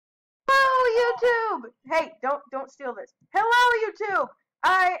YouTube! Hey, don't steal this. Hello, YouTube!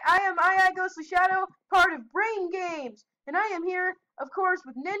 I am Ghostly Shadow, part of Brain Games, and I am here, of course,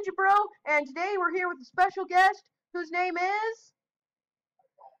 with Ninja Bro, and today we're here with a special guest whose name is...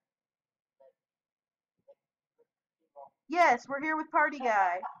 Yes, we're here with Party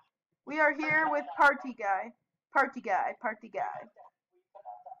Guy. We are here with Party Guy. Party Guy.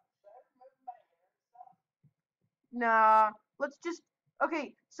 Nah, let's just...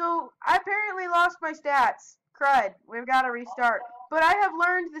 Okay, so I apparently lost my stats. Crud. We've got to restart. But I have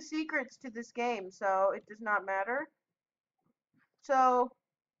learned the secrets to this game, so it does not matter. So,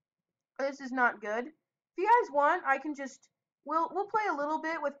 this is not good. If you guys want, I can just... We'll play a little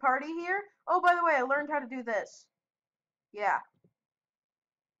bit with Party here. Oh, by the way, I learned how to do this. Yeah.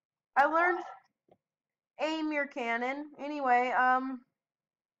 I learned... Aim your cannon. Anyway,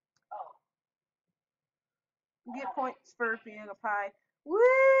 get points for being a pie. Woo!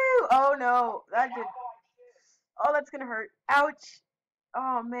 Oh no, that did... Oh, that's gonna hurt. Ouch!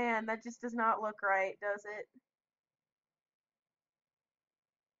 Oh man, that just does not look right, does it?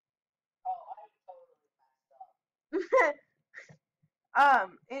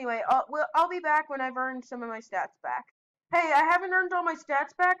 Anyway, I'll be back when I've earned some of my stats back. Hey, I haven't earned all my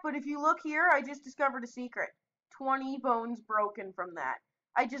stats back, but if you look here, I just discovered a secret. 20 bones broken from that.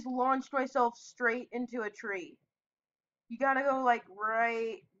 I just launched myself straight into a tree. You gotta go, like,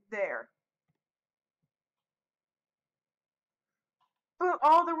 right there. But,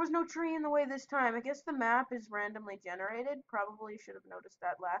 oh, there was no tree in the way this time. I guess the map is randomly generated. Probably should have noticed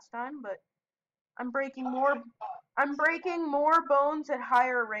that last time, but I'm breaking more bones at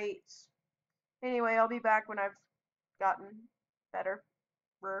higher rates. Anyway, I'll be back when I've gotten better.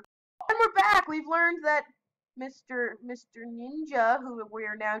 And we're back! We've learned that Mr. Ninja, who we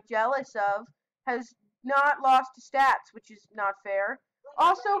are now jealous of, has not lost to stats, which is not fair.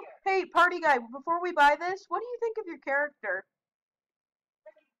 Also, hey, Party Guy, before we buy this, what do you think of your character?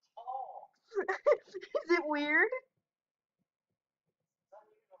 Is it weird?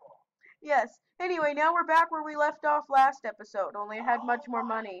 Yes. Anyway, now we're back where we left off last episode, only it had much more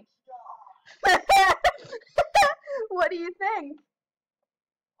money. What do you think?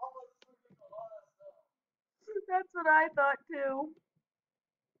 That's what I thought too.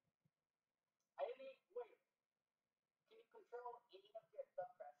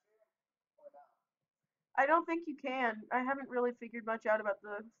 I don't think you can. I haven't really figured much out about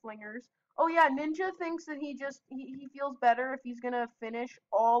the flingers. Oh yeah, Ninja thinks that he feels better if he's gonna finish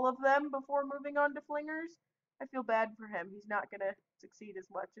all of them before moving on to flingers. I feel bad for him. He's not gonna succeed as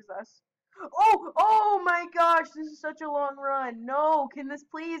much as us. Oh my gosh, this is such a long run. No, can this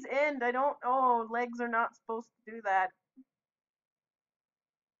please end? I don't... Oh, legs are not supposed to do that.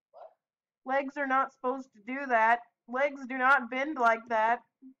 Legs are not supposed to do that. Legs do not bend like that.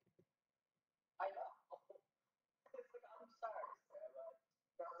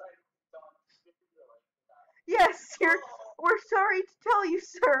 Yes, we're sorry to tell you,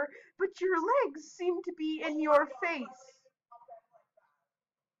 sir, but your legs seem to be in your face.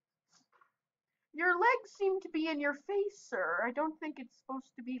 Your legs seem to be in your face, sir. I don't think it's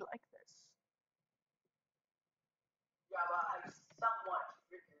supposed to be like this. Yeah, but I somewhat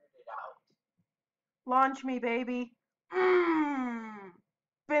figured it out. Launch me, baby.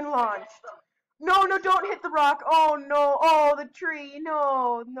 Been launched. No, don't hit the rock. Oh, no. Oh, the tree.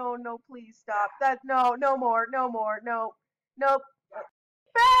 No, please stop. No more, no. Nope.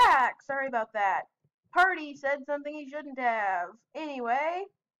 Back! Sorry about that. Party said something he shouldn't have. Anyway.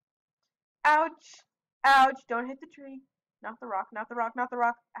 Ouch. Don't hit the tree. Not the rock.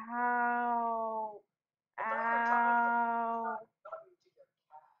 Ow.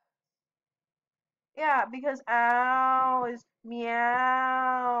 Yeah, because ow is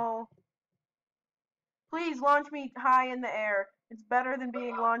meow. Please launch me high in the air. It's better than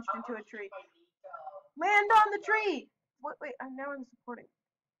being launched into a tree. Land on the tree! Wait, now I'm supporting.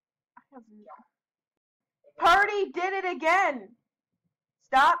 Party did it again!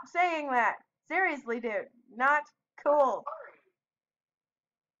 Stop saying that. Seriously, dude. Not cool.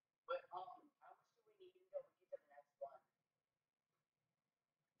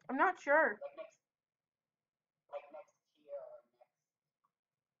 I'm not sure.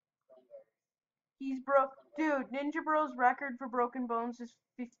 He's broke. Dude, Ninja Bro's record for broken bones is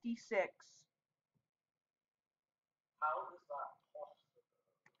 56. How is that possible?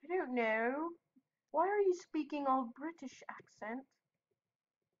 I don't know. Why are you speaking all British accent?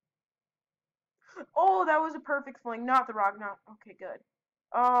 Oh, that was a perfect fling. Not the rock. Not. Okay, good.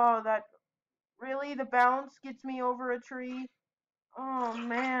 Oh, that. Really? The bounce gets me over a tree? Oh,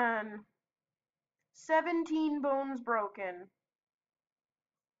 man. 17 bones broken.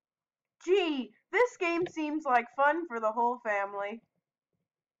 Gee, this game seems like fun for the whole family.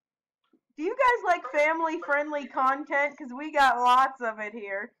 Do you guys like family-friendly content? Because we got lots of it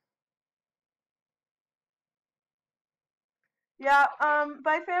here. Yeah,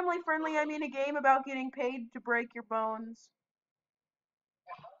 by family-friendly, I mean a game about getting paid to break your bones.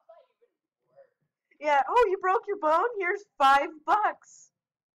 Yeah, oh, you broke your bone? Here's $5.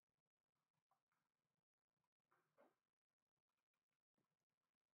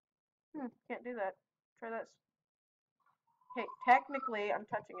 Can't do that. Try this. Hey, technically, I'm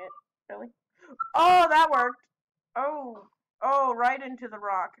touching it. Really? Oh, that worked. Oh, oh, right into the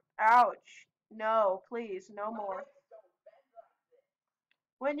rock. Ouch. No, please, no more.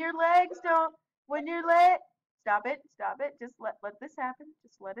 When your legs don't, when your leg, stop it. Just let this happen.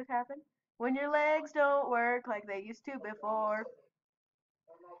 Just let it happen. When your legs don't work like they used to before.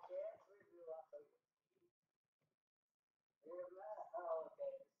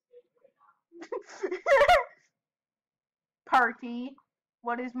 Party.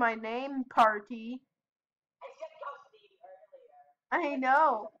 What is my name? Party. I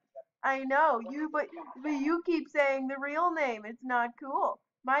know. I know. But you keep saying the real name. It's not cool.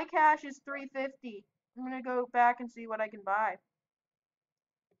 My cash is 350. I'm gonna go back and see what I can buy.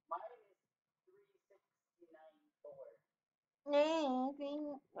 No,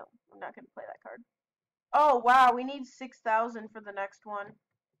 I'm not gonna play that card. Oh wow, we need 6,000 for the next one.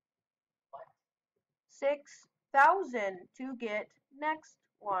 6,000 to get next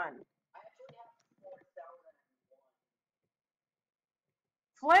one.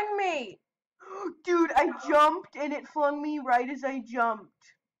 Fling me! Dude, I jumped and it flung me right as I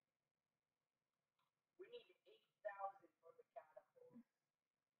jumped.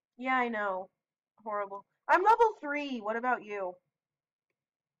 Yeah, I know. Horrible. I'm level 3. What about you?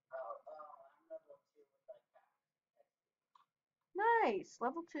 Nice.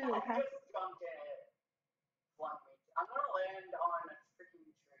 Level 2. I'm gonna land on a freaking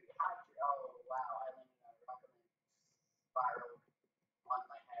tree. Oh wow, I landed on a rock and spiraled on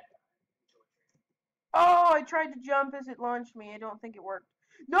my head into a tree. Oh, I tried to jump as it launched me. I don't think it worked.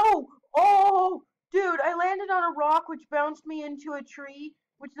 No! Oh! Dude, I landed on a rock which bounced me into a tree,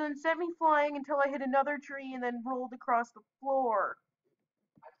 which then sent me flying until I hit another tree and then rolled across the floor.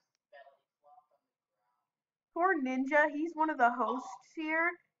 Poor Ninja, he's one of the hosts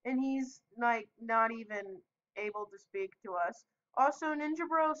here, and he's like not even able to speak to us. Also, Ninja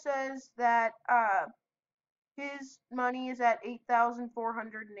Bro says that his money is at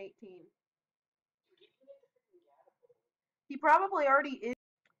 8,418. He probably already is.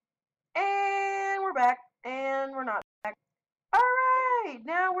 And we're back. And we're not back. Alright,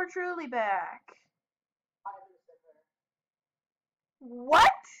 now we're truly back.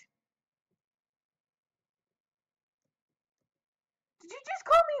 What? Did you just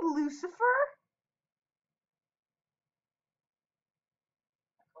call me Lucifer?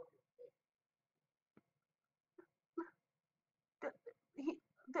 The, he,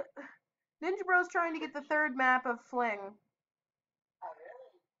 the, Ninja Bro's trying to get the third map of Fling.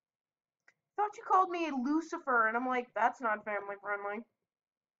 Thought you called me Lucifer, and I'm like, that's not family friendly.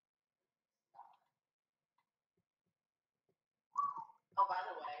 Oh, by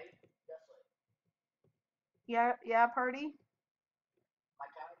the way, guess what? Yeah, party? My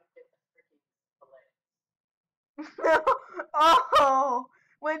guy hit the freaking fillet. Oh,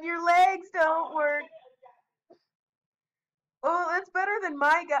 when your legs don't work. Oh, that's better than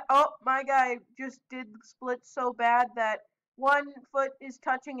my guy. Oh, my guy just did split so bad that one foot is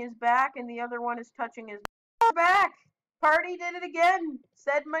touching his back and the other one is touching his back. Party did it again.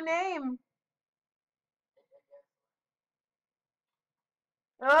 Said my name.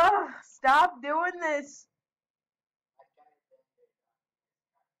 Ugh, stop doing this.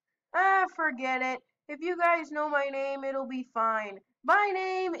 Ah, forget it. If you guys know my name, it'll be fine. My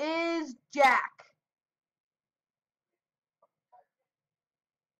name is Jack.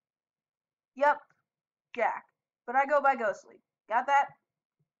 Yep, Jack. But I go by Ghostly. Got that?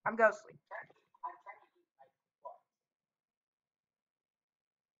 I'm Ghostly.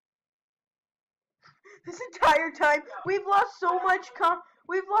 This entire time, we've lost so much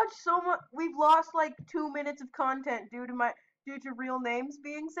we've lost like 2 minutes of content due to real names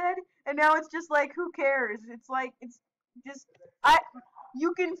being said, and now it's just like, who cares? It's like, it's just, I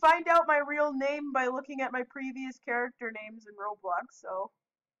you can find out my real name by looking at my previous character names in Roblox, so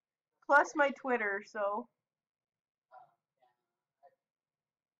plus my Twitter, so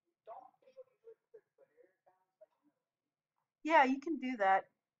yeah, you can do that.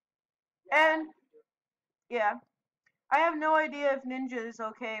 And yeah, I have no idea if Ninja is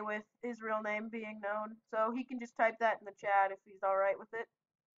okay with his real name being known, so he can just type that in the chat if he's alright with it.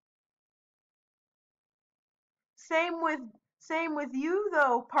 Same with you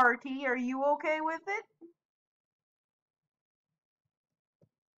though, Party. Are you okay with it?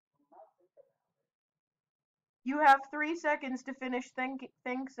 You have 3 seconds to finish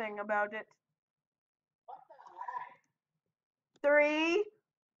thinking about it. What the heck? 3.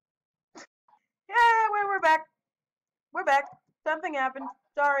 Yeah, we're back. We're back. Something happened.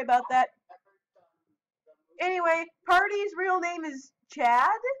 Sorry about that. Anyway, Party's real name is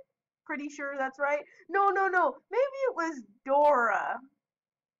Chad. Pretty sure that's right. No. Maybe it was Dora.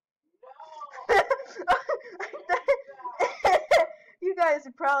 No! You guys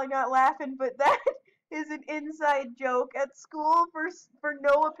are probably not laughing, but that is an inside joke at school for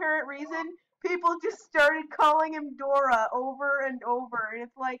no apparent reason. People just started calling him Dora over and over, and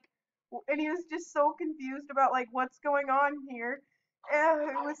it's like, and he was just so confused about like what's going on here.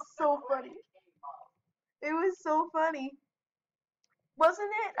 It was so funny. It was so funny.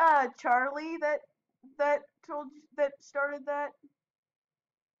 Wasn't it Charlie that started that?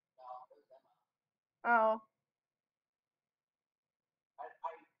 Oh.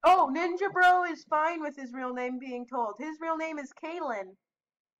 Oh, Ninja Bro is fine with his real name being told. His real name is Kalen.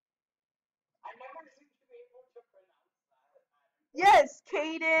 I never seem to be able to pronounce that. Yes,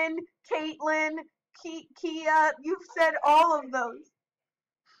 Kaden, Caitlin, Kia. You've said all of those.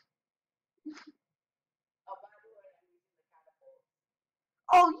 Oh, by the way, I'm using the catapult.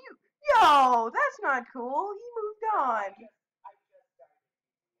 Oh, yo, that's not cool. He moved on. I just started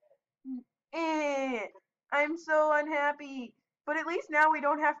using it. I'm so unhappy. But at least now we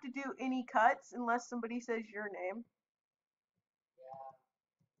don't have to do any cuts unless somebody says your name.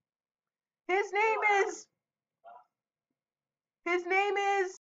 Yeah. His name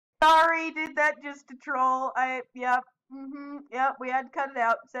is. Sorry, did that just to troll. Yep. Yep, we had to cut it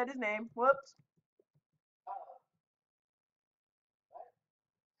out. Said his name. Whoops. Oh.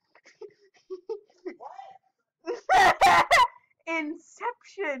 What?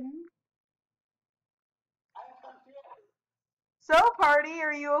 Inception. I'm confused. So, Party,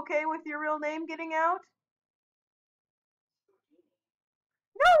 are you okay with your real name getting out?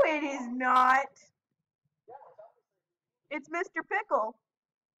 No, it is not. Yeah, It's Mr. Pickle.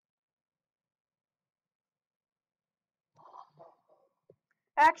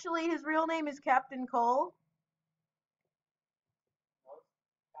 Actually, his real name is Captain Cole.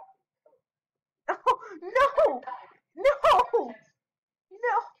 Oh, no! No!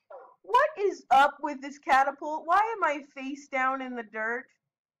 No! What is up with this catapult? Why am I face down in the dirt?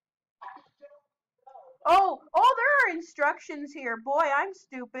 Oh, there are instructions here. Boy, I'm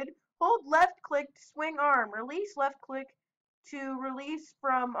stupid. Hold left click to swing arm. Release left click to release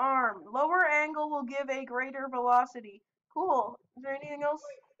from arm. Lower angle will give a greater velocity. Cool. Is there anything else?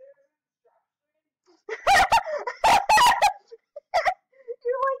 You're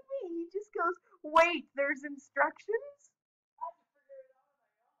like me. He just goes, wait, there's instructions?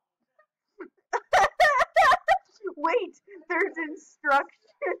 Wait, there's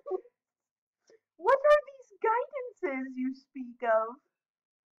instructions. What are these guidances you speak of?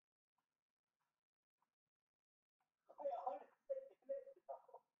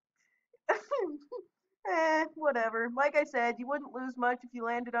 Whatever. Like I said, you wouldn't lose much if you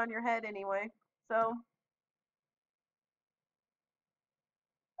landed on your head anyway. So.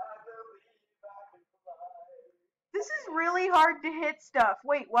 This is really hard to hit stuff.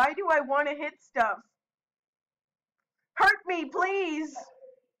 Wait, why do I want to hit stuff? Hurt me, please!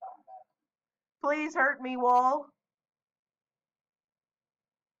 Please hurt me, wall.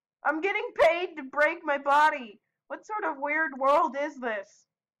 I'm getting paid to break my body. What sort of weird world is this?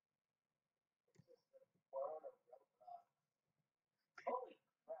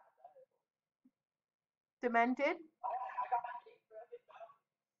 Demented?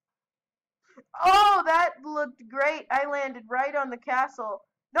 Oh, that looked great. I landed right on the castle.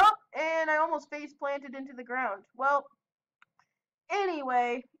 Nope, and I almost face planted into the ground. Well,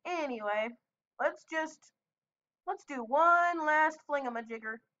 anyway, let's do one last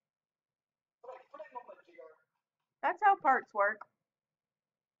flingamajigger. That's how parts work.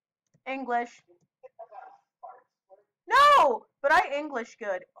 English. No, but I English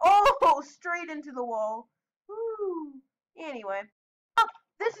good. Oh, straight into the wall. Woo. Anyway,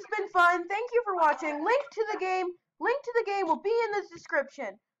 this has been fun. Thank you for watching. Link to the game will be in the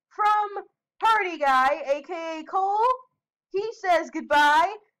description. From Party Guy, aka Cole, he says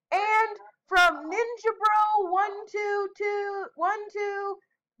goodbye, and from Ninja Bro 12212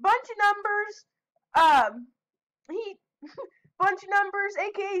 bunch of numbers, he bunch of numbers,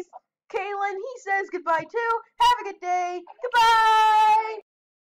 aka Kalen, he says goodbye too. Have a good day. Goodbye.